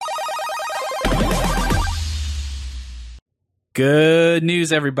Good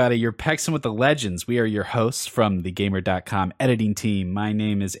news, everybody. You're Pexing with the Legends. We are your hosts from the Gamer.com editing team. My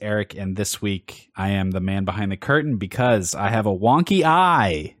name is Eric, and this week I am the man behind the curtain because I have a wonky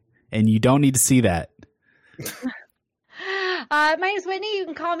eye, and you don't need to see that. My name is Whitney. You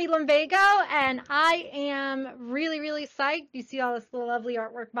can call me Lumbago, and I am really, really psyched. You see all this lovely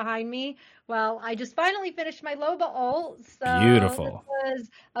artwork behind me? Well, I just finally finished my Loba ult, so Beautiful. This was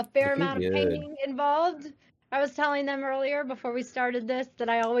a fair amount of painting involved. I was telling them earlier before we started this that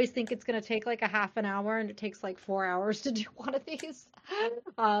I always think it's going to take like a half an hour, and it takes like 4 hours to do one of these.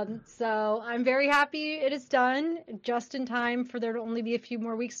 So I'm very happy it is done just in time for there to only be a few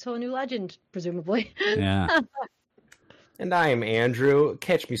more weeks till a new legend, presumably. Yeah. And I am Andrew.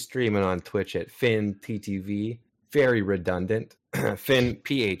 Catch me streaming on Twitch at FinnTTV. Very redundant. Finn,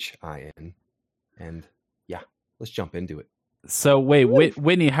 P-H-I-N. And yeah, let's jump into it. So wait,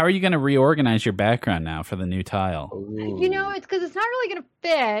 Whitney, how are you going to reorganize your background now for the new tile? Ooh. You know, it's because it's not really going to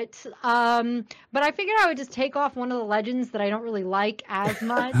fit. But I figured I would just take off one of the legends that I don't really like as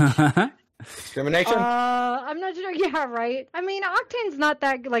much. Discrimination? I'm not sure. Yeah, right. I mean, Octane's not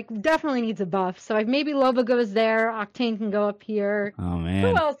that, definitely needs a buff. So if maybe Loba goes there, Octane can go up here. Oh, man.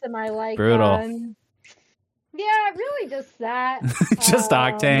 Who else am I like? Brutal. Yeah, really just that. Just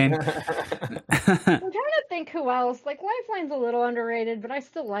Octane. I'm trying to think who else. Like, Lifeline's a little underrated, but I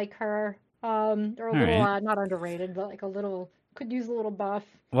still like her. Or a little, not underrated, but like a little, could use a little buff.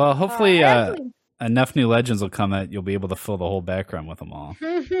 Well, hopefully enough new legends will come that you'll be able to fill the whole background with them all.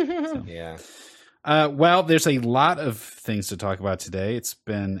 So. Yeah. Well, there's a lot of things to talk about today. It's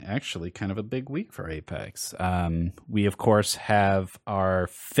been actually kind of a big week for Apex. We, of course, have our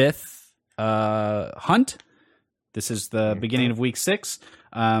fifth hunt. This is the beginning of week 6.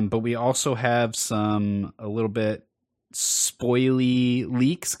 But we also have a little bit spoily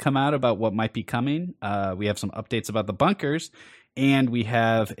leaks come out about what might be coming. We have some updates about the bunkers. And we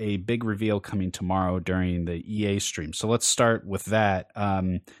have a big reveal coming tomorrow during the EA stream. So let's start with that.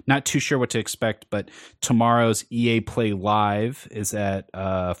 Not too sure what to expect, but tomorrow's EA Play Live is at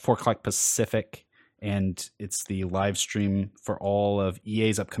 4 o'clock Pacific. And it's the live stream for all of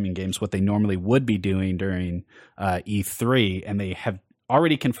EA's upcoming games, what they normally would be doing during E3. And they have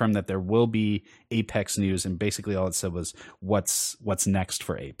already confirmed that there will be Apex news. And basically all it said was what's next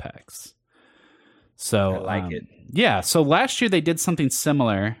for Apex. So I like it. Yeah. So last year they did something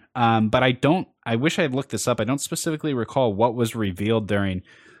similar, but I wish I had looked this up. I don't specifically recall what was revealed during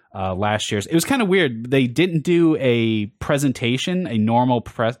last year's. It was kind of weird. They didn't do a presentation, a normal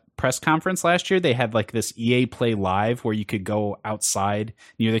press conference last year. They had like this EA Play Live where you could go outside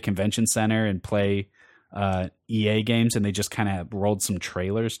near the convention center and play EA games, and they just kind of rolled some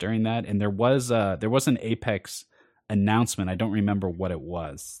trailers during that. And there was an Apex announcement. I don't remember what it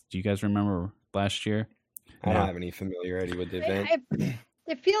was. Do you guys remember last year? I don't have any familiarity with the event.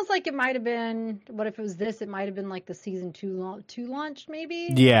 It feels like it might have been. What if it was this? It might have been like the season 2 launch, maybe.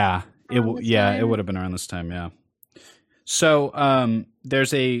 Yeah, it would have been around this time. Yeah. So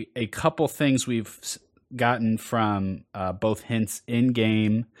there's a couple things we've gotten from both hints in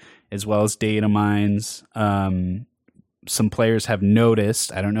game as well as data mines. Some players have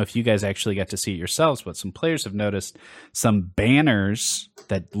noticed, I don't know if you guys actually got to see it yourselves, but some players have noticed some banners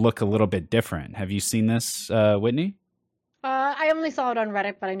that look a little bit different. Have you seen this, Whitney? I only saw it on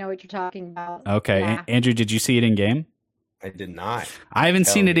Reddit, but I know what you're talking about. Okay. Yeah. Andrew, did you see it in game? I did not. I haven't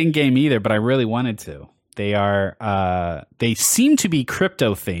seen it in game either, but I really wanted to. They seem to be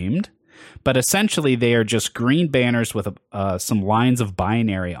crypto themed, but essentially they are just green banners with some lines of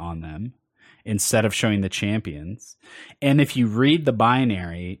binary on them instead of showing the champions. And if you read the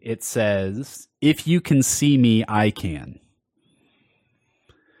binary, it says, "If you can see me, I can."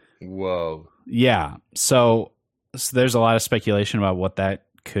 Whoa. Yeah. So there's a lot of speculation about what that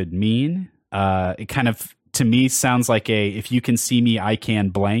could mean. It kind of, to me, sounds like if you can see me, I can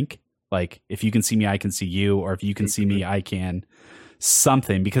blank. Like, if you can see me, I can see you. Or if you can see me, I can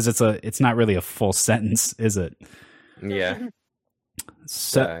something. Because it's not really a full sentence, is it? Yeah.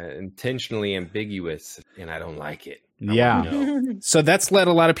 So intentionally ambiguous, and I don't like it. Yeah. So that's led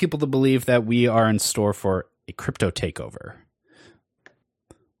a lot of people to believe that we are in store for a crypto takeover.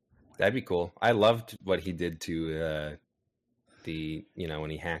 That'd be cool. I loved what he did to when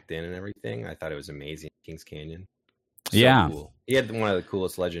he hacked in and everything. I thought it was amazing. Kings Canyon. So yeah. Cool. He had one of the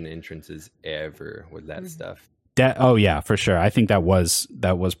coolest legend entrances ever with that stuff. Oh yeah, for sure. I think that was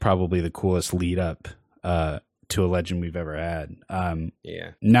probably the coolest lead up to a legend we've ever had.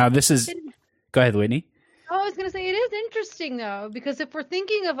 Yeah. Now this is. Go ahead, Whitney. Oh, I was going to say, it is interesting, though, because if we're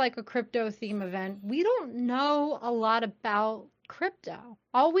thinking of like a crypto theme event, we don't know a lot about crypto.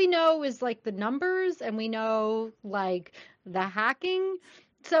 All we know is like the numbers, and we know like the hacking.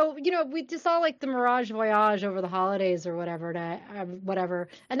 So, we just saw like the Mirage Voyage over the holidays or whatever, whatever.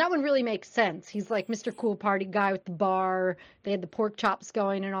 And that one really makes sense. He's like Mr. Cool Party guy with the bar. They had the pork chops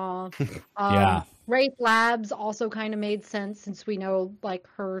going and all. Yeah. Wraith Labs also kind of made sense since we know like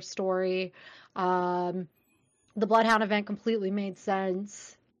her story. The Bloodhound event completely made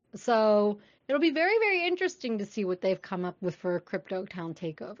sense. So it'll be very, very interesting to see what they've come up with for a Crypto Town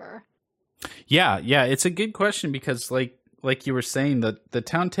takeover. Yeah, it's a good question because like you were saying, the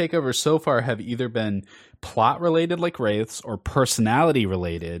town takeovers so far have either been plot related like Wraiths or personality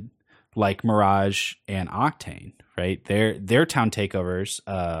related like Mirage and Octane, right? Their town takeovers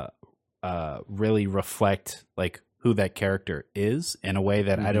really reflect like who that character is in a way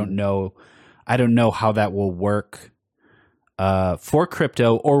that I don't know how that will work for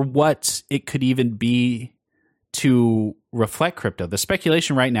crypto, or what it could even be to reflect crypto. The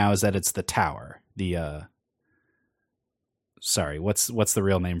speculation right now is that it's the tower. Sorry, what's the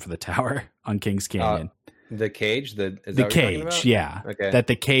real name for the tower on Kings Canyon? The cage. The cage, yeah. Okay. That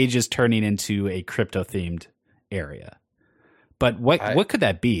the cage is turning into a crypto themed area. But what could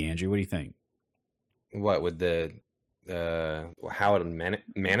that be, Andrew? What do you think? What would how it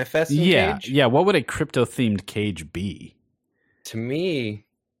manifest? Cage? Yeah. What would a crypto themed cage be? To me,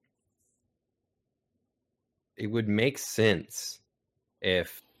 it would make sense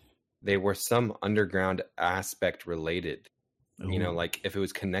if they were some underground aspect related. Ooh. Like if it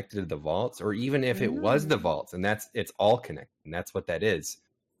was connected to the vaults, or even if it was the vaults, and it's all connected, and that's what that is.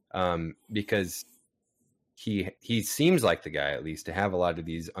 Because he seems like the guy, at least, to have a lot of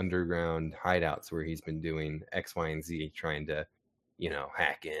these underground hideouts where he's been doing X, Y, and Z, trying to,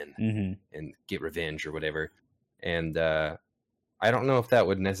 hack in and get revenge or whatever. And I don't know if that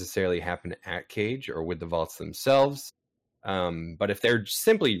would necessarily happen at Cage or with the vaults themselves. But if they're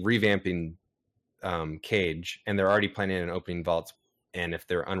simply revamping Cage and they're already planning on opening vaults, and if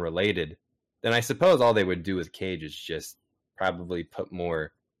they're unrelated, then I suppose all they would do with Cage is just probably put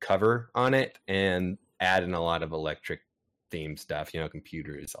more cover on it and add in a lot of electric theme stuff,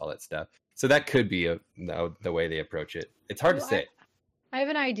 computers, all that stuff. So that could be the way they approach it. It's hard to say. I have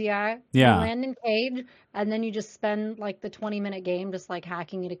an idea. Yeah. You land in Cage, and then you just spend like the 20-minute game just like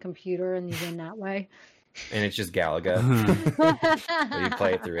hacking at a computer, and you win that way. And it's just Galaga. Where you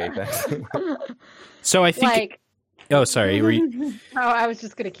play it through Apex. So I think. Oh, sorry. I was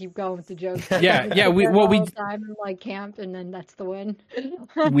just gonna keep going with the jokes. Yeah. We time in like camp, and then that's the win.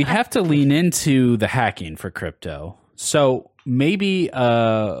 We have to lean into the hacking for crypto. So maybe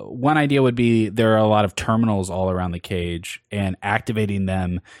one idea would be there are a lot of terminals all around the cage, and activating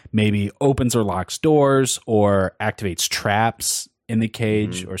them maybe opens or locks doors or activates traps in the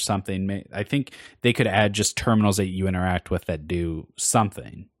cage or something. I think they could add just terminals that you interact with that do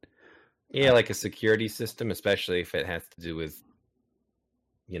something. Yeah, like a security system, especially if it has to do with,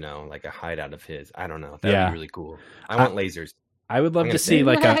 like a hideout of his. I don't know. That would be really cool. I want lasers. I would love to see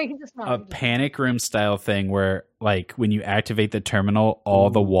like a panic room style thing where like when you activate the terminal, all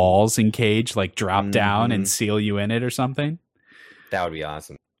the walls in Cage like drop down and seal you in it or something. That would be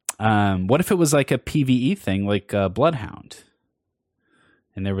awesome. What if it was like a PvE thing, like Bloodhound?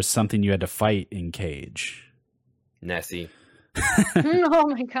 And there was something you had to fight in Cage. Nessie. Oh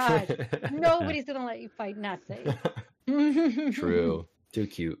my god. Nobody's going to let you fight Nessie. True. Too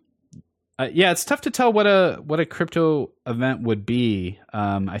cute. Yeah, it's tough to tell what a crypto event would be.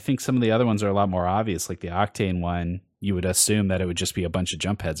 I think some of the other ones are a lot more obvious, like the Octane one. You would assume that it would just be a bunch of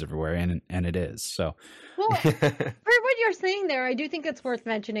jump heads everywhere, and it is. So, well, for what you're saying there, I do think it's worth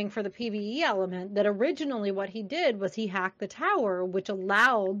mentioning for the PvE element that originally what he did was he hacked the tower, which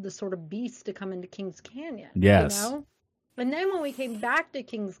allowed the sort of beast to come into Kings Canyon. Yes. And then when we came back to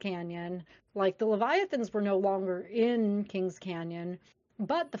Kings Canyon, like the Leviathans were no longer in Kings Canyon,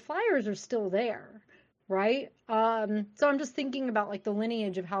 but the fires are still there, right? So I'm just thinking about like the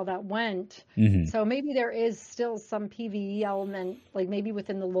lineage of how that went. So maybe there is still some PvE element, like maybe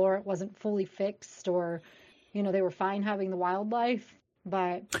within the lore it wasn't fully fixed, or they were fine having the wildlife,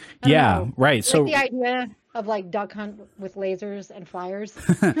 but I don't know. Right. Like so the idea of like duck hunt with lasers and flyers.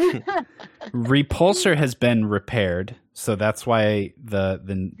 Repulsor has been repaired, so that's why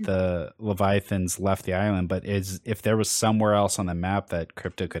the Leviathans left the island. But if there was somewhere else on the map that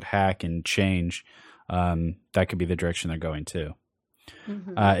crypto could hack and change, that could be the direction they're going to.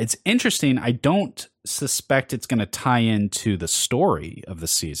 It's interesting. I don't suspect it's going to tie into the story of the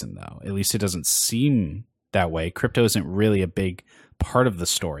season, though. At least it doesn't seem that way. Crypto isn't really a big part of the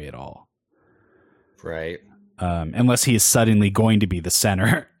story at all. Right. unless he is suddenly going to be the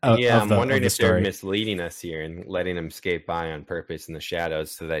center of I'm wondering if story. they're misleading us here and letting him skate by on purpose in the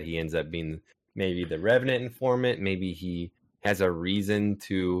shadows so that he ends up being maybe the Revenant informant. Maybe he has a reason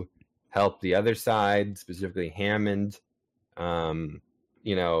to help the other side, specifically Hammond. He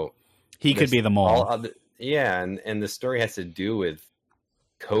could be the mole. And the story has to do with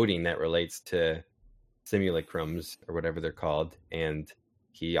coding that relates to simulacrums or whatever they're called, and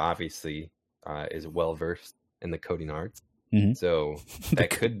he obviously is well versed in the coding arts. Mm-hmm. So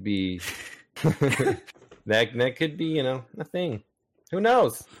that could be that could be a thing. Who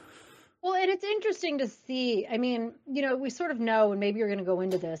knows? Well, and it's interesting to see. I mean, we sort of know, and maybe you're going to go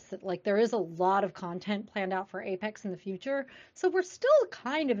into this, that like there is a lot of content planned out for Apex in the future. So we're still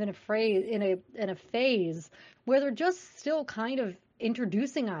kind of in a phase where they're just still kind of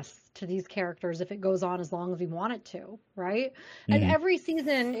introducing us to these characters if it goes on as long as we want it to, right? Mm-hmm. And every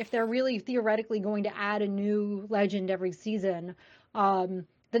season, if they're really theoretically going to add a new legend every season, then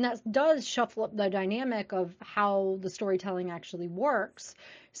that does shuffle up the dynamic of how the storytelling actually works.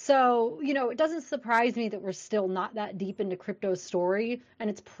 So, it doesn't surprise me that we're still not that deep into Crypto's story, and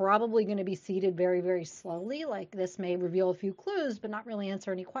it's probably going to be seeded very, very slowly. Like, this may reveal a few clues, but not really answer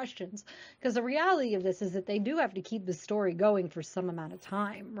any questions. Because the reality of this is that they do have to keep the story going for some amount of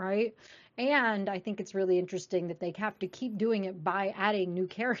time, right? And I think it's really interesting that they have to keep doing it by adding new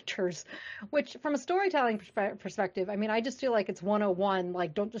characters, which from a storytelling perspective, I mean, I just feel like it's 101.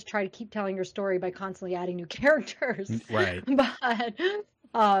 Like, don't just try to keep telling your story by constantly adding new characters. Right. But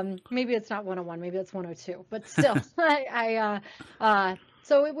maybe it's not 101, maybe it's 102, but still,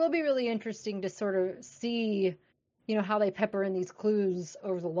 so it will be really interesting to sort of see, how they pepper in these clues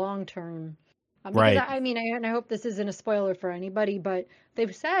over the long term. Right. I mean, I hope this isn't a spoiler for anybody, but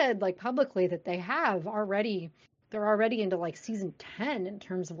they've said like publicly that they're already into like season 10 in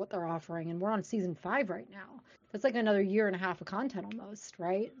terms of what they're offering. And we're on season 5 right now. That's like another year and a half of content almost,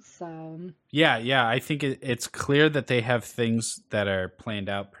 right? So yeah. I think it's clear that they have things that are planned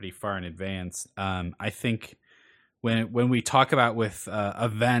out pretty far in advance. I think when we talk about with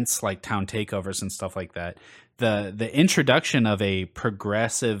events like town takeovers and stuff like that, the introduction of a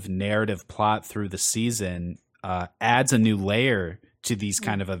progressive narrative plot through the season adds a new layer to these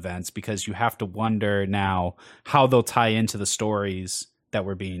kind of events, because you have to wonder now how they'll tie into the stories that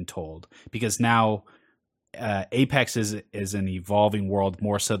we're being told, because now Apex is an evolving world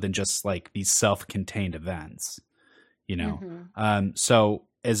more so than just like these self-contained events, so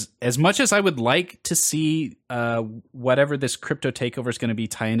as much as I would like to see whatever this crypto takeover is going to be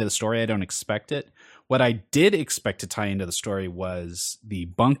tie into the story, I don't expect it. What I did expect to tie into the story was the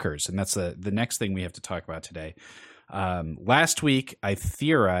bunkers, and that's the next thing we have to talk about today. Last week, I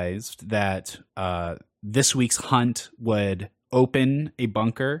theorized that this week's hunt would open a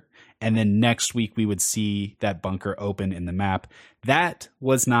bunker, and then next week we would see that bunker open in the map. That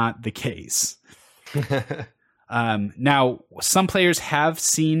was not the case. Now, some players have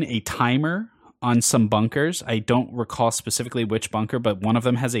seen a timer on some bunkers. I don't recall specifically which bunker, but one of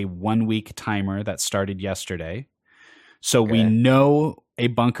them has a 1-week timer that started yesterday. So we know a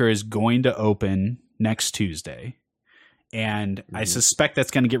bunker is going to open next Tuesday. And I suspect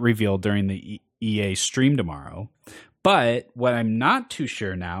that's going to get revealed during the EA stream tomorrow. But what I'm not too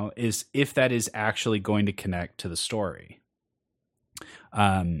sure now is if that is actually going to connect to the story.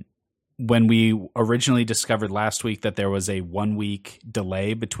 When we originally discovered last week that there was a 1-week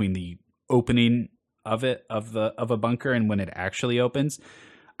delay between the opening of a bunker and when it actually opens,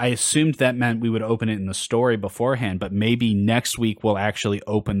 I assumed that meant we would open it in the story beforehand, but maybe next week we'll actually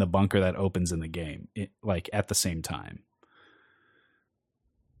open the bunker that opens in the game, like at the same time.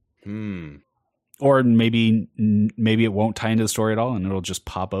 Or maybe it won't tie into the story at all, and it'll just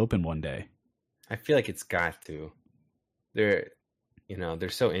pop open one day. I feel like it's got to. They're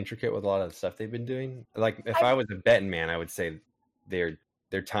so intricate with a lot of the stuff they've been doing. Like if I was a betting man, I would say they're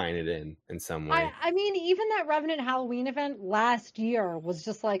tying it in some way. I mean, even that Revenant Halloween event last year was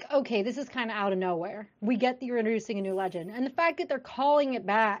just like, okay, this is kind of out of nowhere. We get that you're introducing a new legend, and the fact that they're calling it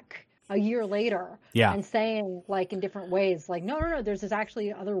back a year later and saying like in different ways, like, no, there's this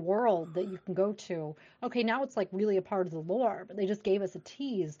actually other world that you can go to. Okay, now it's like really a part of the lore, but they just gave us a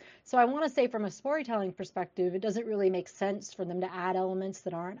tease. So I want to say from a storytelling perspective, it doesn't really make sense for them to add elements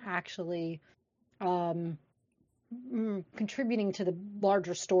that aren't actually contributing to the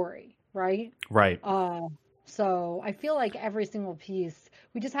larger story, right? Right. So I feel like every single piece,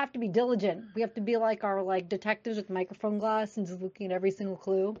 we just have to be diligent. We have to be like our detectives with microphone glass and just looking at every single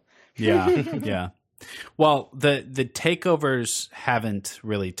clue. Yeah, yeah. Well, the takeovers haven't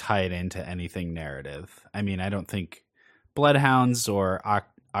really tied into anything narrative. I mean, I don't think Bloodhounds or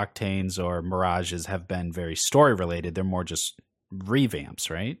Octanes or Mirages have been very story related. They're more just revamps,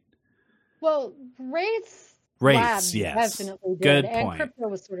 right? Well, Labs yes. definitely did, Good and point. Crypto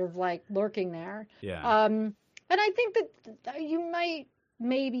was sort of like lurking there. Yeah. And I think that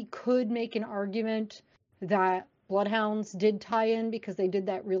you could make an argument that Bloodhounds did tie in because they did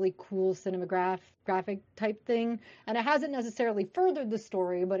that really cool graphic type thing, and it hasn't necessarily furthered the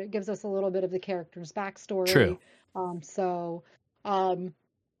story, but it gives us a little bit of the character's backstory. True.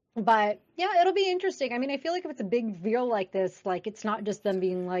 But yeah, it'll be interesting. I mean, I feel like if it's a big reveal like this, like it's not just them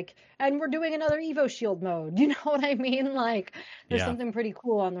being like, and we're doing another Evo Shield mode. You know what I mean? Like there's something pretty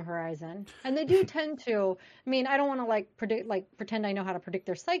cool on the horizon. And they do tend to, I mean, I don't want to pretend I know how to predict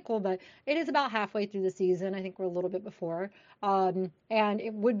their cycle, but it is about halfway through the season. I think we're a little bit before. And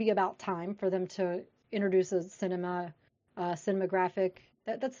it would be about time for them to introduce a cinematographic.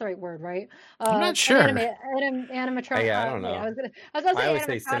 That's the right word, right? I'm not sure. Animatronic. Yeah, I don't know. I was gonna say always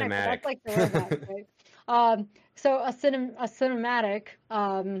say animatronic, but cinematic. that's like the robot, right? So a cinematic.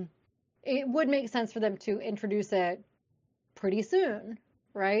 It would make sense for them to introduce it pretty soon,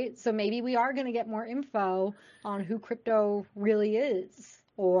 right? So maybe we are going to get more info on who Crypto really is,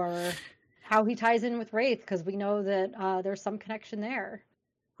 or how he ties in with Wraith, because we know that there's some connection there.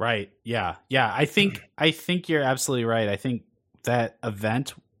 Right. Yeah. I think you're absolutely right. I think that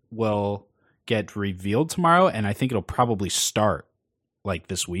event will get revealed tomorrow, and I think it'll probably start like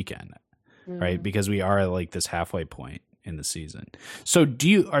this weekend, right? Because we are like this halfway point in the season. So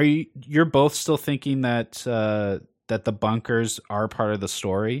you're both still thinking that that the bunkers are part of the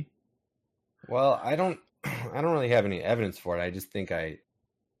story? Well, I don't really have any evidence for it. I just think I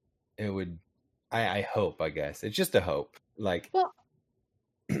hope, I guess. It's just a hope. Like, well,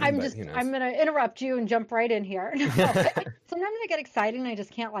 I'm going to interrupt you and jump right in here. Sometimes I get excited and I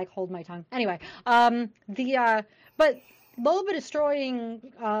just can't like hold my tongue. Anyway, but Loba destroying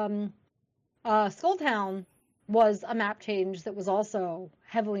Skulltown was a map change that was also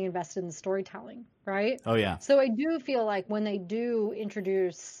heavily invested in the storytelling, right? Oh yeah. So I do feel like when they do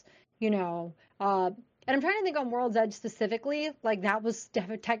introduce, and I'm trying to think on World's Edge specifically, like that was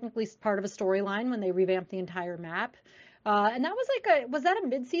technically part of a storyline when they revamped the entire map. And that was was that a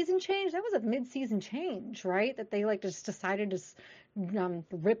mid-season change? That was a mid-season change, right? That they like just decided to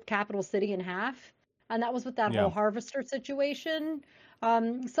rip Capital City in half. And that was with that whole Harvester situation.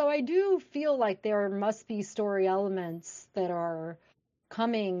 So I do feel like there must be story elements that are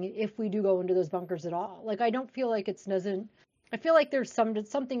coming if we do go into those bunkers at all. Like I don't feel like I feel like there's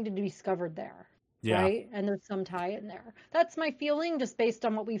something to be discovered there. Yeah. Right? And there's some tie in there. That's my feeling just based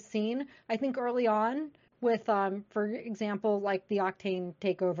on what we've seen. I think early on with, for example, like the Octane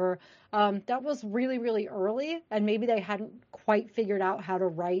takeover, that was really, really early, and maybe they hadn't quite figured out how to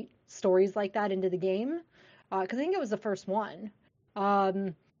write stories like that into the game, because I think it was the first one.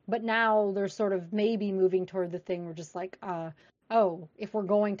 But now they're sort of maybe moving toward the thing where just like, if we're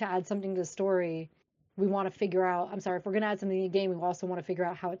going to add something to the story, we want to figure out, if we're going to add something to the game, we also want to figure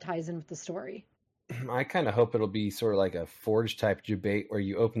out how it ties in with the story. I kind of hope it'll be sort of like a Forge type debate where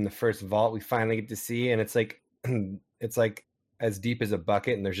you open the first vault we finally get to see, and it's like as deep as a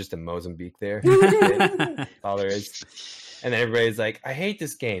bucket, and there's just a Mozambique there. That's all there is. And then everybody's like, I hate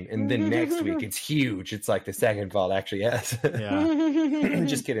this game. And then next week it's huge. It's like the second vault actually has. Yeah.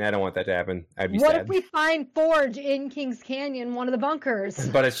 Just kidding. I don't want that to happen. I'd be sad. What sad. if we find Forge in Kings Canyon, one of the bunkers?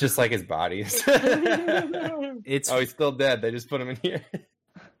 But it's just like his body. He's still dead. They just put him in here.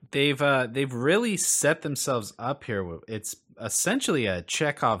 They've really set themselves up here. It's essentially a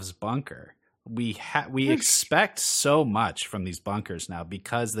Chekhov's bunker. We expect so much from these bunkers now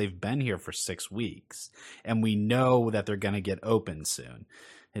because they've been here for 6 weeks, and we know that they're going to get open soon.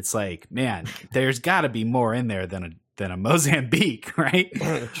 It's like, man, there's got to be more in there than a Mozambique, right?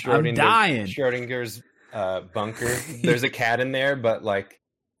 I'm dying. Schrodinger's bunker. There's a cat in there, but like,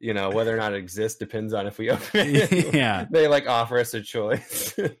 whether or not it exists depends on if we open it. Yeah. They like offer us a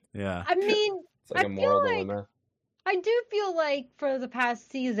choice. Yeah. I mean, it's like a moral dilemma. I do feel like for the past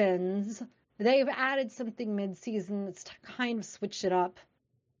seasons, they've added something mid-season that's kind of switched it up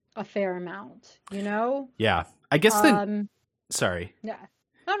a fair amount, Yeah. I guess sorry. Yeah.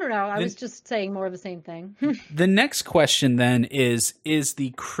 I don't know. I was just saying more of the same thing. The next question then is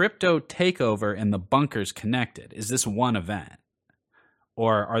the crypto takeover and the bunkers connected? Is this one event?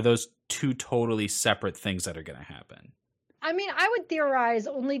 Or are those two totally separate things that are going to happen? I mean, I would theorize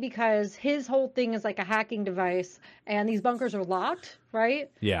only because his whole thing is like a hacking device, and these bunkers are locked, right?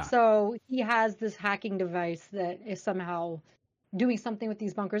 Yeah. So he has this hacking device that is somehow doing something with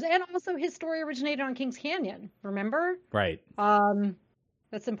these bunkers. And also his story originated on Kings Canyon, remember? Right.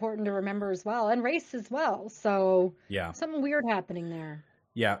 That's important to remember as well. And race as well. So yeah, something weird happening there.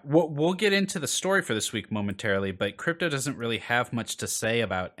 Yeah, we'll get into the story for this week momentarily, but Crypto doesn't really have much to say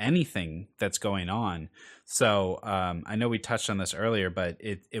about anything that's going on. So I know we touched on this earlier, but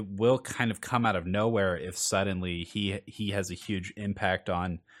it will kind of come out of nowhere if suddenly he has a huge impact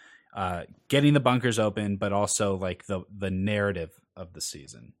on getting the bunkers open, but also like the narrative of the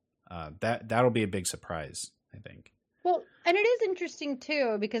season. That'll be a big surprise, I think. Well, and it is interesting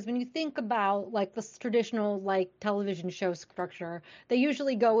too, because when you think about like this traditional like television show structure, they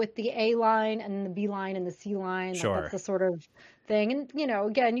usually go with the A line and the B line and the C line. Sure. That's the sort of thing. And, you know,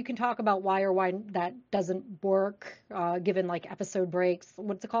 again, you can talk about why or why that doesn't work, given like episode breaks.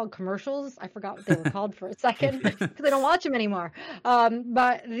 What's it called? Commercials? I forgot what they were called for a second because I don't watch them anymore.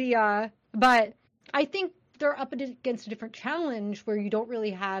 But I think they're up against a different challenge where you don't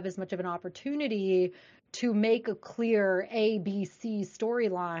really have as much of an opportunity to make a clear A, B, C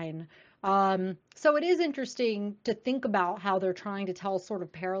storyline. So it is interesting to think about how they're trying to tell sort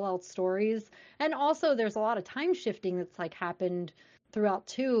of parallel stories. And also there's a lot of time shifting that's like happened throughout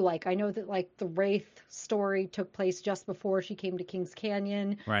too. Like I know that like the Wraith story took place just before she came to King's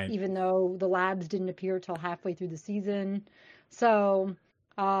Canyon, right, even though the labs didn't appear till halfway through the season. So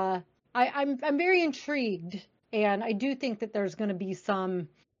I'm very intrigued, and I do think that there's going to be some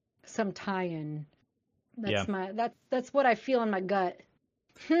tie-in. That's what I feel in my gut.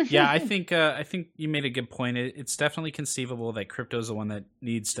 Yeah, I think you made a good point. It's definitely conceivable that Crypto's the one that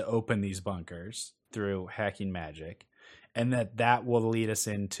needs to open these bunkers through hacking magic, and that will lead us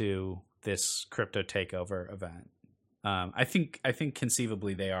into this Crypto takeover event. I think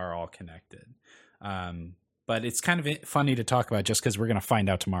conceivably they are all connected. But it's kind of funny to talk about just because we're going to find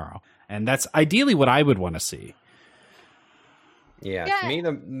out tomorrow, and that's ideally what I would want to see. Yeah, to me,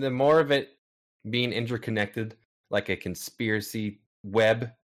 the more of it being interconnected, like a conspiracy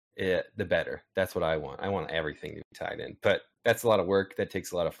web, the better. That's what I want. I want everything to be tied in, but that's a lot of work. That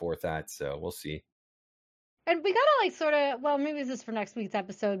takes a lot of forethought, so we'll see. And we gotta like sort of, well, maybe this is for next week's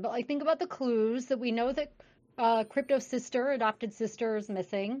episode, but like think about the clues that we know that Crypto's adopted sister, is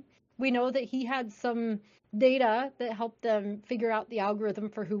missing. We know that he had some data that helped them figure out the algorithm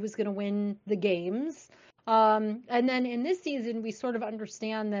for who was going to win the games. And then in this season, we sort of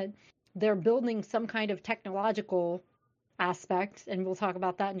understand that they're building some kind of technological aspect, and we'll talk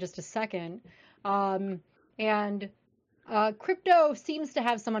about that in just a second. And Crypto seems to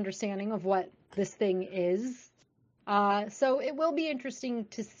have some understanding of what this thing is. So it will be interesting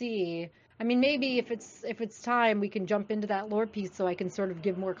to see. I mean, maybe if it's time, we can jump into that lore piece so I can sort of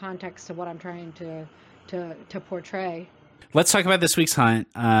give more context to what I'm trying to portray. Let's talk about this week's hunt.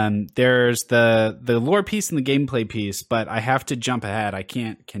 There's the lore piece and the gameplay piece, but I have to jump ahead. I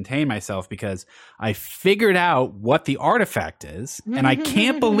can't contain myself because I figured out what the artifact is, and I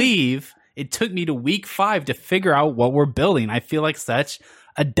can't believe it took me to week 5 to figure out what we're building. I feel like such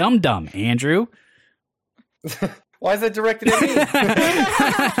a dum-dum, Andrew. Why is that directed at me?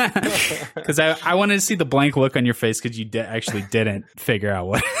 Because I wanted to see the blank look on your face because you actually didn't figure out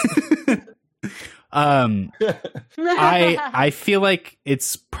what. I feel like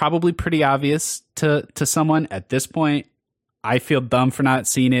it's probably pretty obvious to someone at this point. I feel dumb for not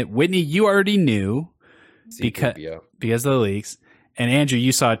seeing it. Whitney, you already knew because of the leaks, and Andrew,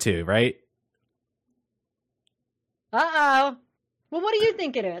 you saw it too, right? Uh-oh. Well, what do you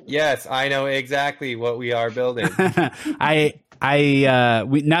think it is? Yes, I know exactly what we are building. Now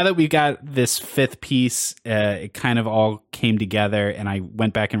that we've got this 5th piece, it kind of all came together, and I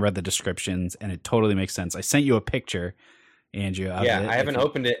went back and read the descriptions, and it totally makes sense. I sent you a picture, Andrew. Of it. I haven't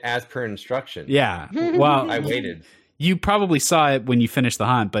opened it as per instruction. Yeah, well, I waited. You probably saw it when you finished the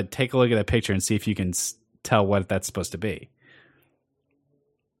hunt, but take a look at that picture and see if you can tell what that's supposed to be.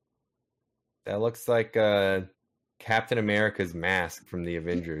 That looks like Captain America's mask from the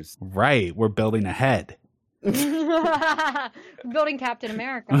Avengers. Right, we're building a head. Building Captain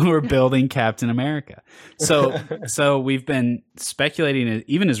America. We're building Captain America. So we've been speculating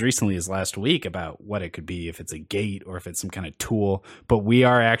even as recently as last week about what it could be, if it's a gate or if it's some kind of tool, but we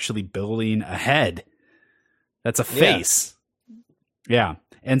are actually building a head. That's a face. Yeah.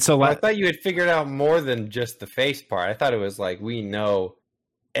 And so I thought you had figured out more than just the face part. I thought it was like, we know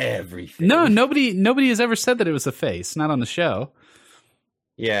everything. No, nobody has ever said that it was a face, not on the show.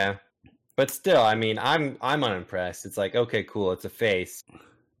 Yeah. But still, I mean, I'm unimpressed. It's like, okay, cool, it's a face.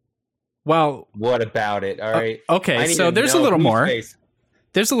 Well, what about it? All right. Okay, so there's a little more.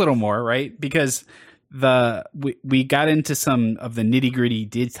 There's a little more, right? Because we got into some of the nitty-gritty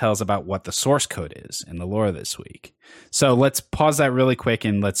details about what the source code is in the lore this week. So let's pause that really quick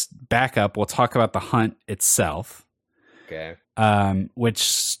and let's back up. We'll talk about the hunt itself. Okay. Which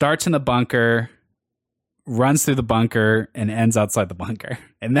starts in the bunker runs through the bunker, and ends outside the bunker.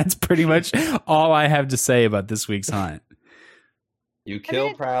 And that's pretty much all I have to say about this week's hunt. You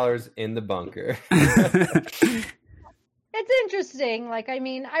kill prowlers in the bunker. It's interesting. Like, I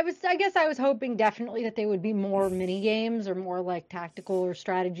mean, I guess I was hoping definitely that they would be more mini games or more like tactical or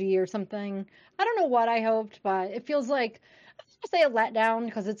strategy or something. I don't know what I hoped, but it feels like, I don't say a letdown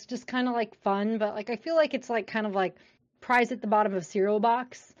because it's just kind of like fun, but like I feel like it's like kind of like prize at the bottom of cereal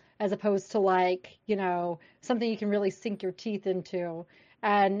box as opposed to like, you know, something you can really sink your teeth into.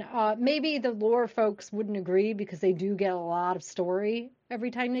 And maybe the lore folks wouldn't agree because they do get a lot of story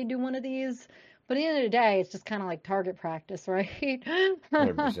every time they do one of these. But at the end of the day, it's just kind of like target practice, right?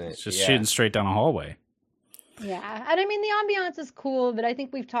 100%. It's just shooting straight down a hallway. Yeah. And I mean, the ambiance is cool, but I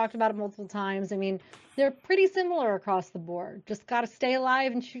think we've talked about it multiple times. I mean, they're pretty similar across the board. Just got to stay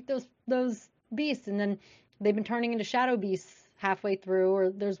alive and shoot those beasts. And then they've been turning into shadow beasts halfway through, or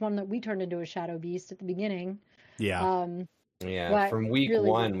there's one that we turned into a shadow beast at the beginning. Yeah. From week really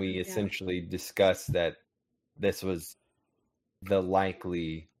one, we essentially discussed that this was the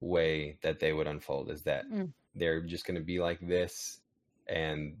likely way that they would unfold, is that they're just going to be like this,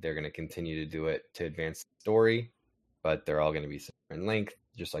 and they're going to continue to do it to advance the story, but they're all going to be similar in length,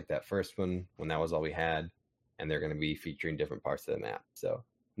 just like that first one when that was all we had, and they're going to be featuring different parts of the map. So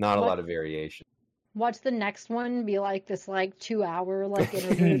not a lot of variation. Watch the next one be like this, like 2-hour like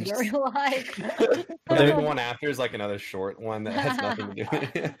interview where you're like. The one after is like another short one that has nothing to do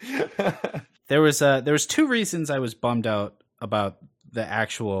with it. There was two reasons I was bummed out about the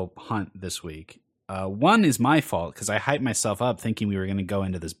actual hunt this week. One is my fault because I hyped myself up thinking we were going to go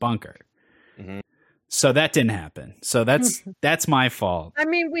into this bunker. Mm-hmm. So that didn't happen. So that's my fault. I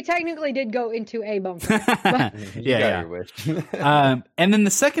mean, we technically did go into a bunker. But... yeah. And then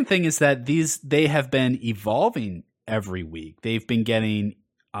the second thing is that they have been evolving every week. They've been getting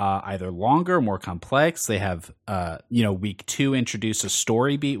either longer, more complex. They have, week 2 introduced a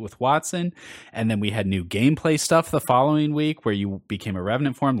story beat with Watson, and then we had new gameplay stuff the following week where you became a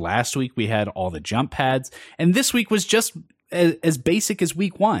Revenant form. Last week we had all the jump pads, and this week was just as basic as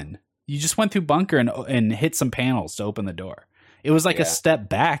week 1. You just went through bunker and hit some panels to open the door. It was like a step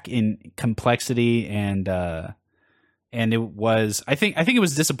back in complexity, and it was. I think it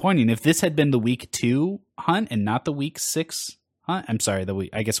was disappointing. If this had been the week 2 hunt and not the week 6 hunt, I'm sorry,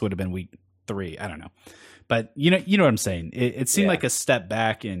 I guess it would have been week 3. I don't know, but you know what I'm saying. It seemed like a step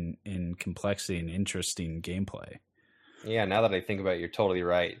back in complexity and interesting gameplay. Yeah, now that I think about it, you're totally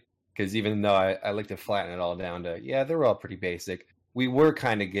right. Because even though I like to flatten it all down to they were all pretty basic. We were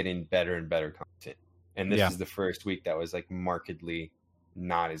kind of getting better and better content. And this is the first week that was like markedly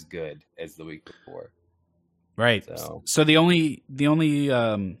not as good as the week before. Right. So the only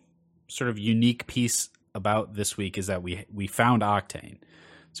sort of unique piece about this week is that we found Octane.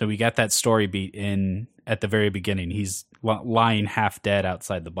 So we got that story beat in at the very beginning. He's lying half dead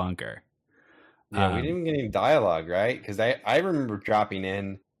outside the bunker. Yeah, we didn't even get any dialogue, right? Because I remember dropping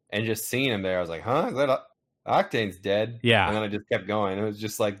in and just seeing him there. I was like, huh? Is that Octane's dead. Yeah. And then I just kept going. It was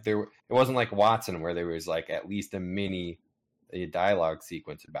just like it wasn't like Watson where there was like at least a mini dialogue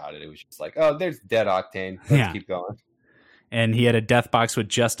sequence about it. It was just like, oh, there's dead Octane. Let's keep going. And he had a death box with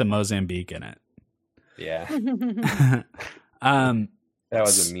just a Mozambique in it. Yeah. That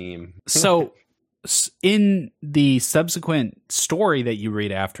was a meme. So in the subsequent story that you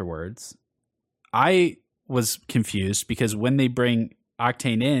read afterwards, I was confused because when they bring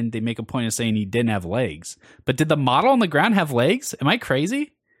Octane in, they make a point of saying he didn't have legs. But did the model on the ground have legs? Am I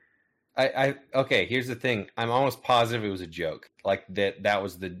crazy? Okay, here's the thing. I'm almost positive it was a joke. Like that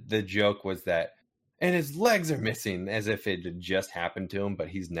was the joke was that, and his legs are missing, as if it had just happened to him, but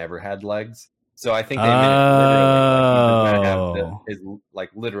he's never had legs. So I think they meant it literally, like he have his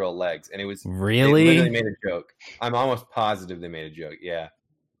like literal legs, and it was really they literally made a joke. I'm almost positive they made a joke. Yeah,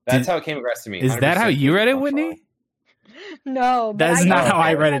 that's how it came across to me. Is that how you read it, Whitney? No, that's not how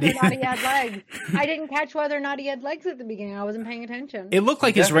I read it either. He had legs. I didn't catch whether or not he had legs at the beginning. I wasn't paying attention. It looked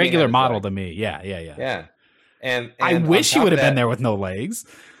like his regular model to me. Yeah. And I wish he would have been there with no legs.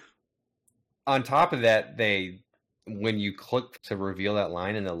 On top of that, when you click to reveal that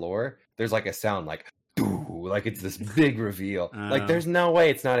line in the lore, there's like a sound like it's this big reveal. Like there's no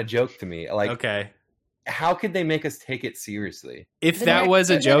way it's not a joke to me. Like okay. How could they make us take it seriously? If that was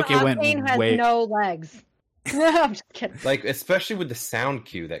a joke, it went way. Has no legs. I'm just kidding. Like, especially with the sound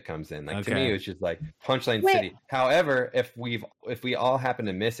cue that comes in. Like, to me, it was just like Punchline City. However, if we all happen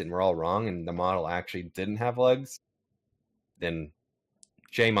to miss it and we're all wrong and the model actually didn't have legs, then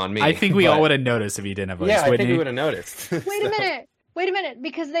shame on me. I think we all would have noticed if he didn't have legs. Yeah, I think we would have noticed. Wait a minute. Wait a minute,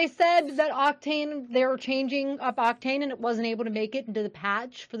 because they said that Octane, they were changing up Octane and it wasn't able to make it into the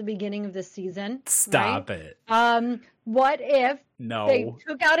patch for the beginning of this season. Stop right? it. What if they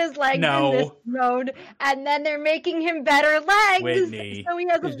took out his legs in this mode and then they're making him better legs? Whitney. So he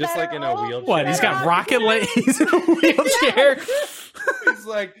has He's just like in a wheelchair. What? He's got rocket legs. He's in a wheelchair. He's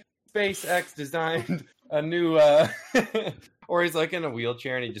like SpaceX designed a new or he's like in a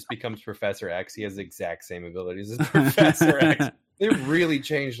wheelchair and he just becomes Professor X. He has the exact same abilities as Professor X. They really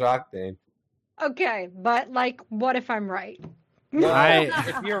changed Octane. Okay, but like, what if I'm right? Well,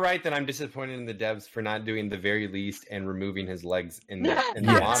 if you're right, then I'm disappointed in the devs for not doing the very least and removing his legs in the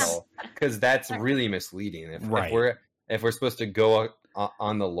model, because that's really misleading. If we're supposed to go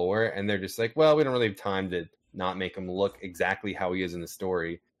on the lore and they're just like, well, we don't really have time to not make him look exactly how he is in the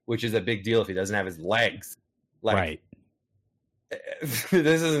story, which is a big deal if he doesn't have his legs. Like, this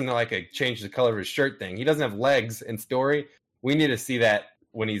isn't like a change the color of his shirt thing. He doesn't have legs in story. We need to see that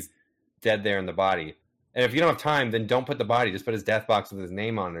when he's dead there in the body. And if you don't have time, then don't put the body. Just put his death box with his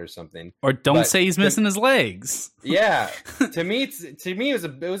name on it or something. Or don't say he's missing his legs. Yeah, to me,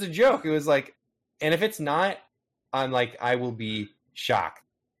 it was a joke. It was like, and if it's not, I'm like, I will be shocked.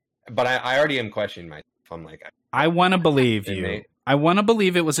 But I already am questioning myself. I'm like, I want to believe you. I want to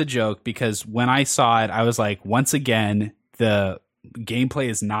believe it was a joke because when I saw it, I was like, once again, the gameplay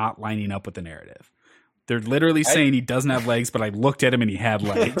is not lining up with the narrative. They're literally saying he doesn't have legs, but I looked at him and he had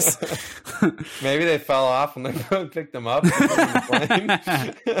legs. Maybe they fell off and they picked them up.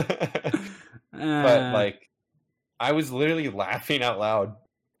 But like, I was literally laughing out loud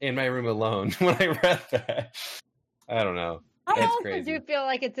in my room alone when I read that. I don't know. I also do feel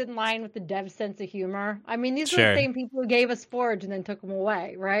like it's in line with the dev's sense of humor. I mean, these are the same people who gave us Forge and then took them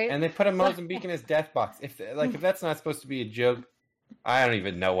away, right? And they put a Mozambique in his death box. If that's not supposed to be a joke, I don't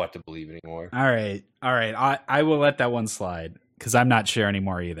even know what to believe anymore. All right. I will let that one slide because I'm not sure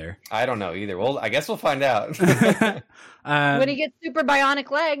anymore either. I don't know either. Well, I guess we'll find out. When he gets super bionic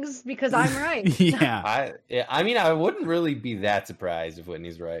legs, because I'm right. Yeah. I mean, I wouldn't really be that surprised if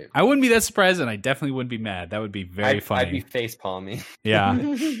Whitney's right. I wouldn't be that surprised, and I definitely wouldn't be mad. That would be very funny. I'd be face palming. Yeah.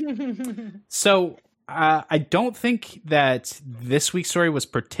 So I don't think that this week's story was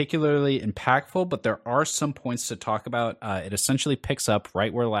particularly impactful, but there are some points to talk about. It essentially picks up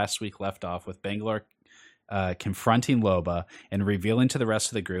right where last week left off with Bangalore confronting Loba and revealing to the rest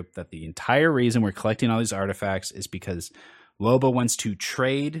of the group that the entire reason we're collecting all these artifacts is because Loba wants to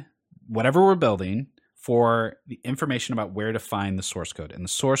trade whatever we're building for the information about where to find the source code. And the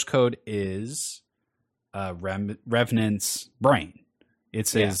source code is Revenant's brain.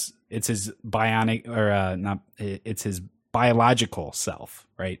 It's his bionic it's his biological self,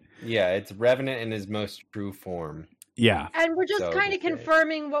 right? Yeah, it's Revenant in his most true form. Yeah. And we're just kind of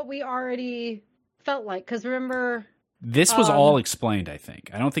confirming what we already felt like, because remember, this was all explained. I think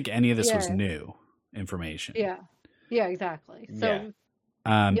I don't think any of this was new information. Yeah, exactly. So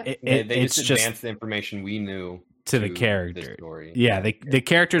they just advanced the information we knew to the character. The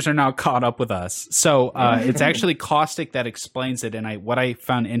characters are now caught up with us. So it's actually Caustic that explains it. And what I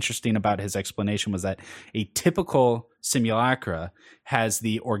found interesting about his explanation was that a typical simulacra has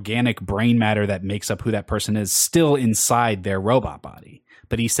the organic brain matter that makes up who that person is still inside their robot body.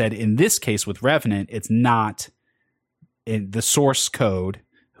 But he said in this case with Revenant, it's not in the source code.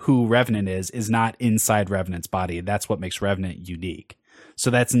 Who Revenant is not inside Revenant's body. That's what makes Revenant unique. So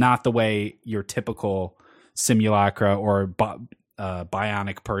that's not the way your typical simulacra or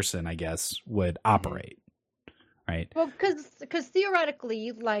bionic person, I guess, would operate. Right. Well, because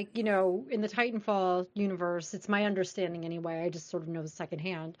theoretically, like, you know, in the Titanfall universe, it's my understanding anyway, I just sort of know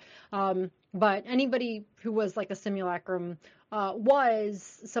secondhand. But anybody who was like a simulacrum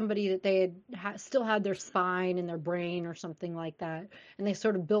was somebody that they had still had their spine and their brain or something like that. And they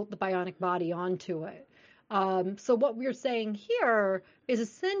sort of built the bionic body onto it. So what we're saying here is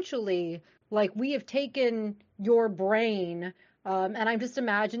essentially like we have taken your brain, and I'm just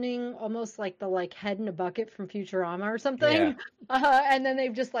imagining almost like the head in a bucket from Futurama or something. Yeah. And then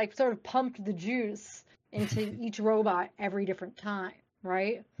they've just like sort of pumped the juice into each robot every different time,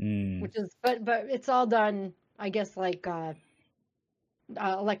 right? Which is, but it's all done, I guess, like I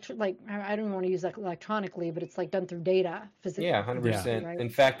don't want to use that electronically, but it's like done through data physically. Yeah, 100%. Right? In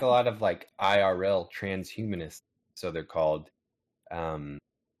fact, a lot of like IRL transhumanists, so they're called,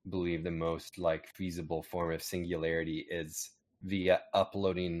 believe the most like feasible form of singularity is via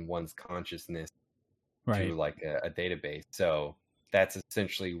uploading one's consciousness to like a database. So that's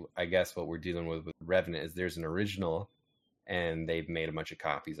essentially, I guess, what we're dealing with Revenant is there's an original, and they've made a bunch of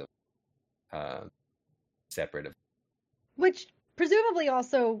copies of separate of. Which presumably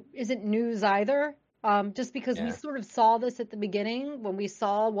also isn't news either, Just because we Yeah. sort of saw this at the beginning when we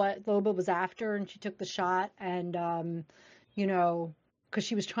saw what Loba was after and she took the shot and, you know, because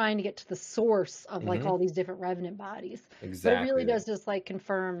she was trying to get to the source of like all these different revenant bodies. Exactly. But it really does just like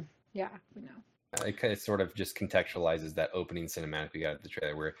confirm, yeah, you know. It kind of sort of just contextualizes that opening cinematic we got at the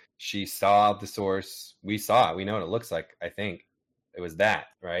trailer where she saw the source. We saw it. We know what it looks like. I think it was that,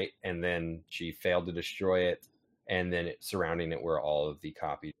 right? And then she failed to destroy it. And then surrounding it were all of the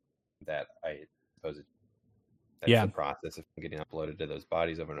copies that I suppose that's the process of getting uploaded to those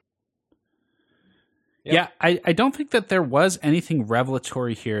bodies over and over. Yep. Yeah, I don't think that there was anything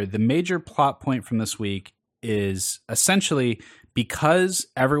revelatory here. The major plot point from this week is essentially because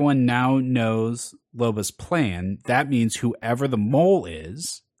everyone now knows Loba's plan, that means whoever the mole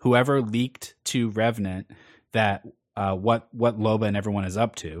is, whoever leaked to Revenant that what Loba and everyone is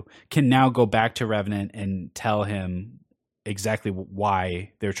up to, can now go back to Revenant and tell him exactly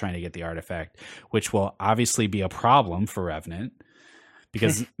why they're trying to get the artifact, which will obviously be a problem for Revenant.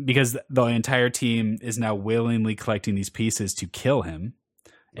 Because the entire team is now willingly collecting these pieces to kill him,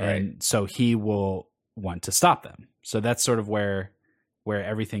 and so he will want to stop them. So that's sort of where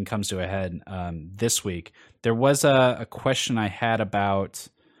everything comes to a head this week. There was a question I had about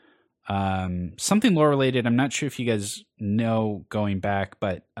something lore related. I'm not sure if you guys know going back,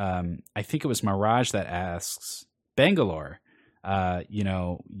 but I think it was Mirage that asks Bangalore,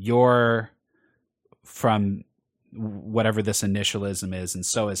 you're from whatever this initialism is, and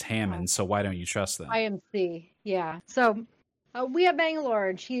so is Hammond, so why don't you trust them? IMC, yeah. So we have Bangalore,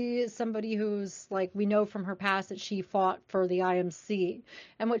 and she is somebody who's like, we know from her past that she fought for the IMC.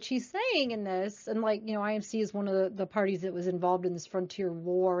 And what she's saying in this, and like, you know, IMC is one of the parties that was involved in this frontier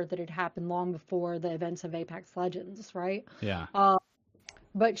war that had happened long before the events of Apex Legends, right? Yeah.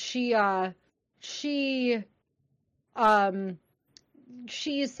 But she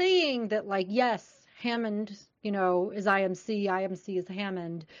is saying that, like, yes, Hammond, you know, is IMC is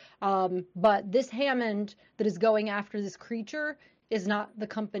Hammond. But this Hammond that is going after this creature is not the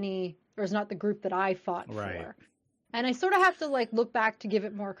company, or is not the group that I fought for. And I sort of have to like look back to give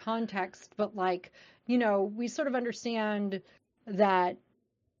it more context, but like, you know, we sort of understand that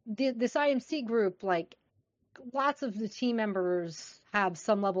this IMC group, like, lots of the team members have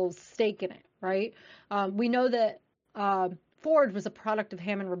some level of stake in it, right? We know that Ford was a product of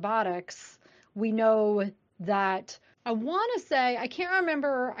Hammond Robotics. We know that, I want to say, I can't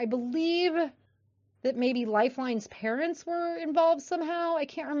remember, I believe that maybe Lifeline's parents were involved somehow. I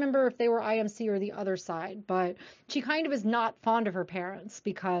can't remember if they were IMC or the other side, but she kind of is not fond of her parents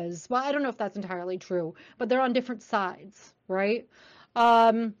because, well, I don't know if that's entirely true, but they're on different sides, right?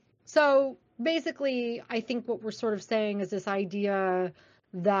 So basically, I think what we're sort of saying is this idea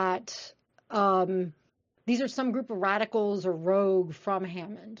that these are some group of radicals or rogue from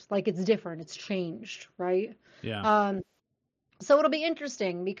Hammond. Like, it's different, it's changed, right? Yeah. So it'll be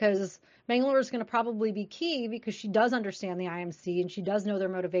interesting because Bangalore is going to probably be key because she does understand the IMC and she does know their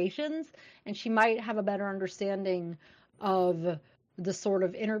motivations, and she might have a better understanding of the sort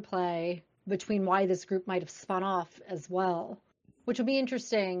of interplay between why this group might have spun off as well, which will be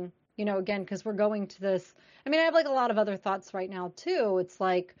interesting, you know, again, because we're going to this. I mean, I have like a lot of other thoughts right now too. It's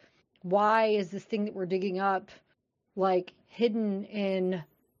like, why is this thing that we're digging up like hidden in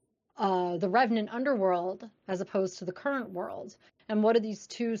the Revenant underworld as opposed to the current world? And what are these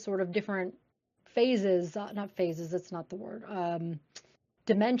two sort of different phases, not phases, that's not the word,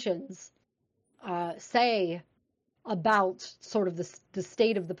 dimensions say about sort of the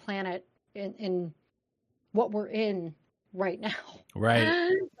state of the planet in what we're in right now?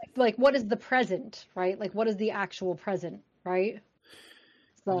 Right. Like, what is the present, right? Like, what is the actual present, right?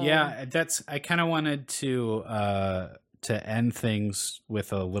 So, yeah, I kind of wanted to end things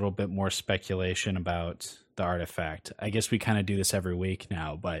with a little bit more speculation about the artifact. I guess we kind of do this every week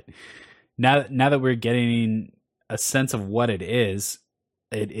now, but now that we're getting a sense of what it is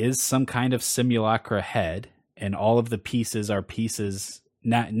some kind of simulacra head, and all of the pieces are pieces.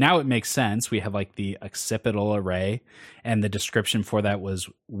 Now it makes sense. We have like the occipital array, and the description for that was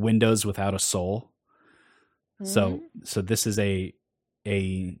windows without a soul. Mm-hmm. So this is a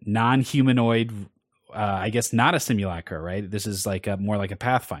non-humanoid, I guess not a simulacra, right? This is like more like a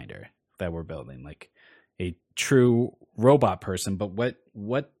Pathfinder that we're building, like a true robot person. But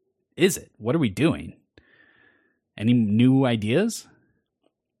what is it? What are we doing? Any new ideas?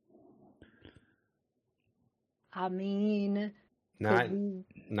 I mean,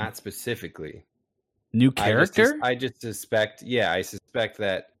 not specifically. New character? I just suspect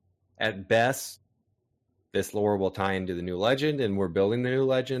that at best this lore will tie into the new legend, and we're building the new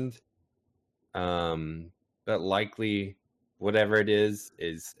legend. But likely whatever it is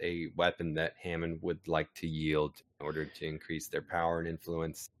a weapon that Hammond would like to yield in order to increase their power and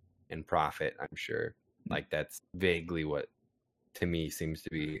influence and profit, I'm sure. Like, that's vaguely what, to me, seems to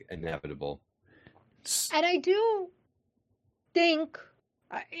be inevitable. And I do think,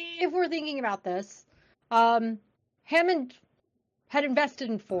 if we're thinking about this, Hammond had invested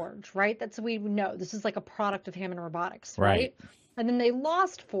in Forge, right? That's we know. This is like a product of Hammond Robotics, right? And then they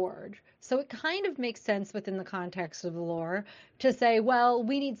lost Forge. So it kind of makes sense within the context of the lore to say, well,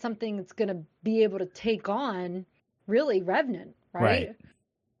 we need something that's going to be able to take on, really, Revenant, right?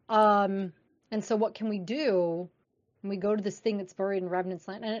 And so what can we do? And we go to this thing that's buried in Revenant's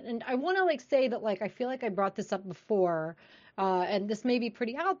land. And I want to like say that, like, I feel like I brought this up before, and this may be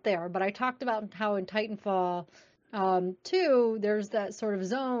pretty out there, but I talked about how in Titanfall 2, there's that sort of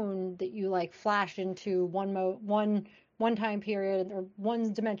zone that you like flash into one time period, or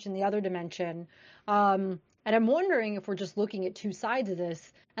one dimension, the other dimension. And I'm wondering if we're just looking at two sides of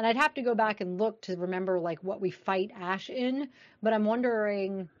this. And I'd have to go back and look to remember like what we fight Ash in. But I'm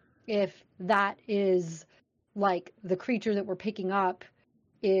wondering if that is like the creature that we're picking up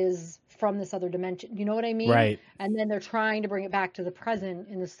is from this other dimension. You know what I mean? Right. And then they're trying to bring it back to the present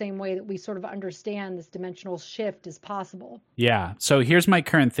in the same way that we sort of understand this dimensional shift is possible. Yeah. So here's my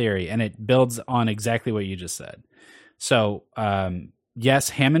current theory, and it builds on exactly what you just said. So, yes,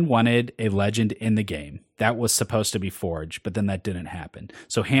 Hammond wanted a legend in the game. That was supposed to be Forge, but then that didn't happen.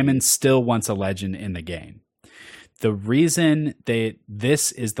 So Hammond still wants a legend in the game. The reason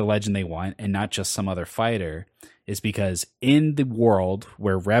this is the legend they want and not just some other fighter is because in the world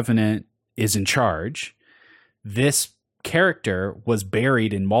where Revenant is in charge, this character was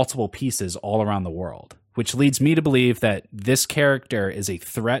buried in multiple pieces all around the world, which leads me to believe that this character is a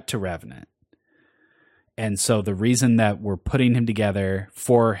threat to Revenant. And so the reason that we're putting him together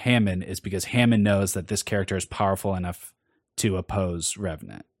for Hammond is because Hammond knows that this character is powerful enough to oppose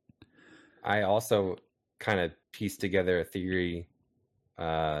Revenant. I also kind of pieced together a theory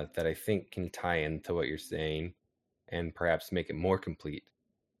that I think can tie into what you're saying and perhaps make it more complete.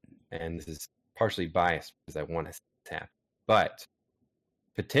 And this is partially biased because I want to tap. But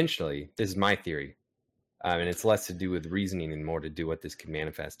potentially, this is my theory, and it's less to do with reasoning and more to do what this could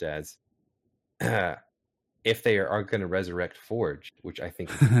manifest as. If they are going to resurrect Forge, which I think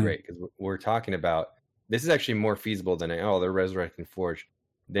would be great, because we're talking about, this is actually more feasible than, they're resurrecting Forge.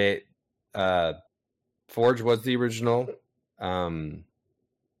 Forge was the original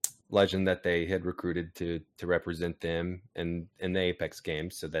legend that they had recruited to represent them in the Apex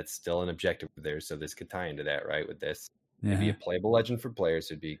games, so that's still an objective there. So this could tie into that, right? With this, it'd be a playable legend for players,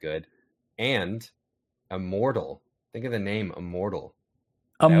 would be good. And Immortal, think of the name Immortal.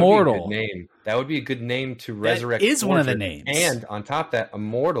 Immortal name. That would be a good name to resurrect. That is one of the names. And on top of that,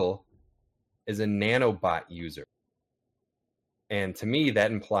 Immortal is a nanobot user. And to me,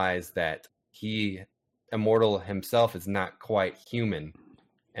 that implies that Immortal himself is not quite human,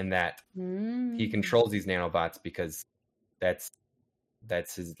 and that he controls these nanobots because that's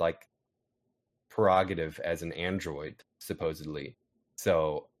his like prerogative as an android, supposedly.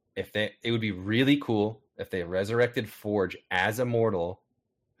 So it would be really cool if they resurrected Forge as Immortal,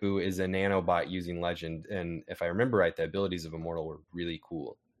 who is a nanobot using legend. And if I remember right, the abilities of Immortal were really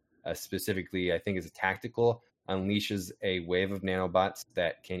cool. Specifically, I think as a tactical, unleashes a wave of nanobots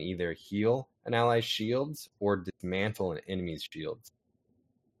that can either heal an ally's shields or dismantle an enemy's shields.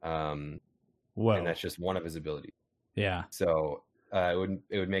 And that's just one of his abilities. Yeah. So it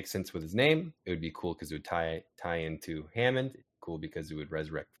would make sense with his name. It would be cool because it would tie into Hammond. Cool because it would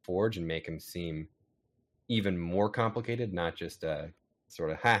resurrect Forge and make him seem even more complicated, not just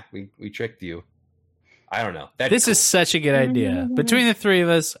sort of, we tricked you. I don't know. This is such a good idea. Between the three of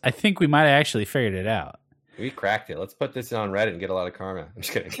us, I think we might have actually figured it out. We cracked it. Let's put this on Reddit and get a lot of karma. I'm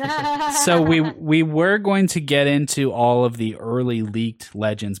just kidding. So we were going to get into all of the early leaked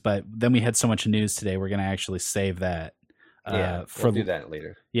legends, but then we had so much news today, we're going to actually save that. We'll do that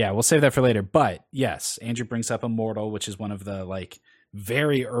later. Yeah, we'll save that for later. But yes, Andrew brings up Immortal, which is one of the like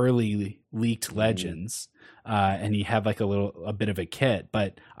very early leaked legends. And he had like a bit of a kit,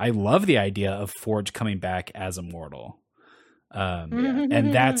 but I love the idea of Forge coming back as Immortal.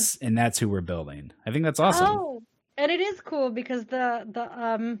 And that's who we're building. I think that's awesome. Oh, and it is cool because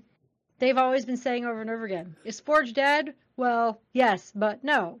the they've always been saying over and over again, is Forge dead? Well, yes, but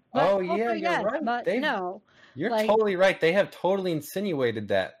no. But you're yes, right. But no. You're totally right. They have totally insinuated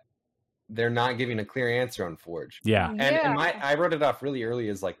that they're not giving a clear answer on Forge. Yeah. And I wrote it off really early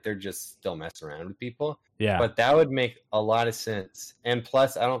as like they're just still messing around with people. Yeah. But that would make a lot of sense. And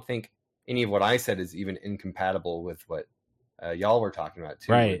plus, I don't think any of what I said is even incompatible with what y'all were talking about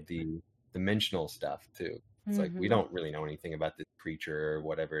too. Right. With the dimensional stuff too. It's like we don't really know anything about this creature or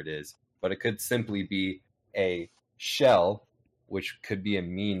whatever it is, but it could simply be a shell, which could be a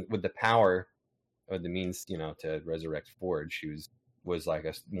mean with the power or the means, to resurrect Forge. She was like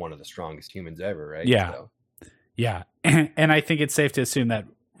one of the strongest humans ever, right? Yeah. So. Yeah. And I think it's safe to assume that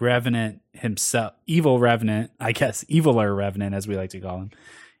Revenant himself, evil Revenant, I guess, eviler Revenant, as we like to call him,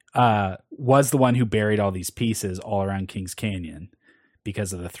 was the one who buried all these pieces all around King's Canyon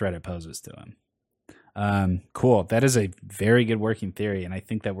because of the threat it poses to him. Cool. That is a very good working theory, and I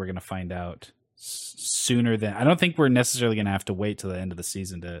think that we're going to find out sooner than... I don't think we're necessarily going to have to wait till the end of the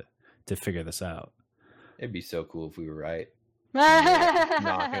season to figure this out. It'd be so cool if we were right.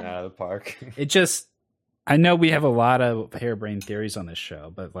 Knocking it out of the park. It just... I know we have a lot of harebrained theories on this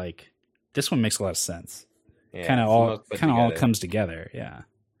show, but like this one makes a lot of sense. Yeah, kind of all comes together. Yeah.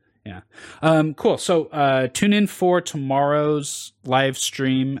 Cool. So tune in for tomorrow's live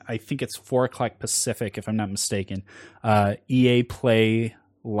stream. I think it's 4:00 Pacific, if I'm not mistaken. EA Play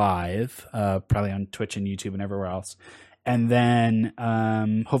Live, probably on Twitch and YouTube and everywhere else. And then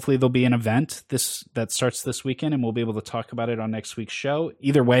hopefully there'll be an event that starts this weekend, and we'll be able to talk about it on next week's show.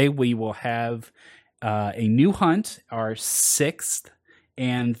 Either way, we will have a new hunt, our 6th,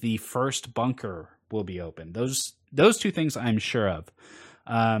 and the first bunker will be open. Those two things I'm sure of.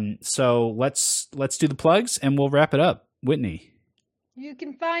 So let's do the plugs and we'll wrap it up. Whitney. You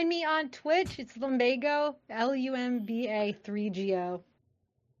can find me on Twitch. It's Lumbago, LUMBA3GO.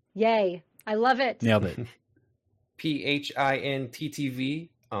 Yay. I love it. Nailed it. PHINTTV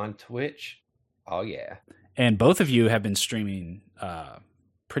on Twitch. Oh yeah. And both of you have been streaming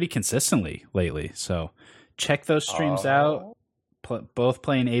pretty consistently lately. So check those streams out. Both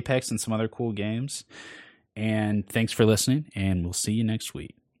playing Apex and some other cool games. And thanks for listening, and we'll see you next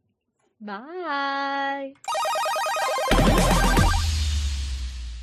week. Bye.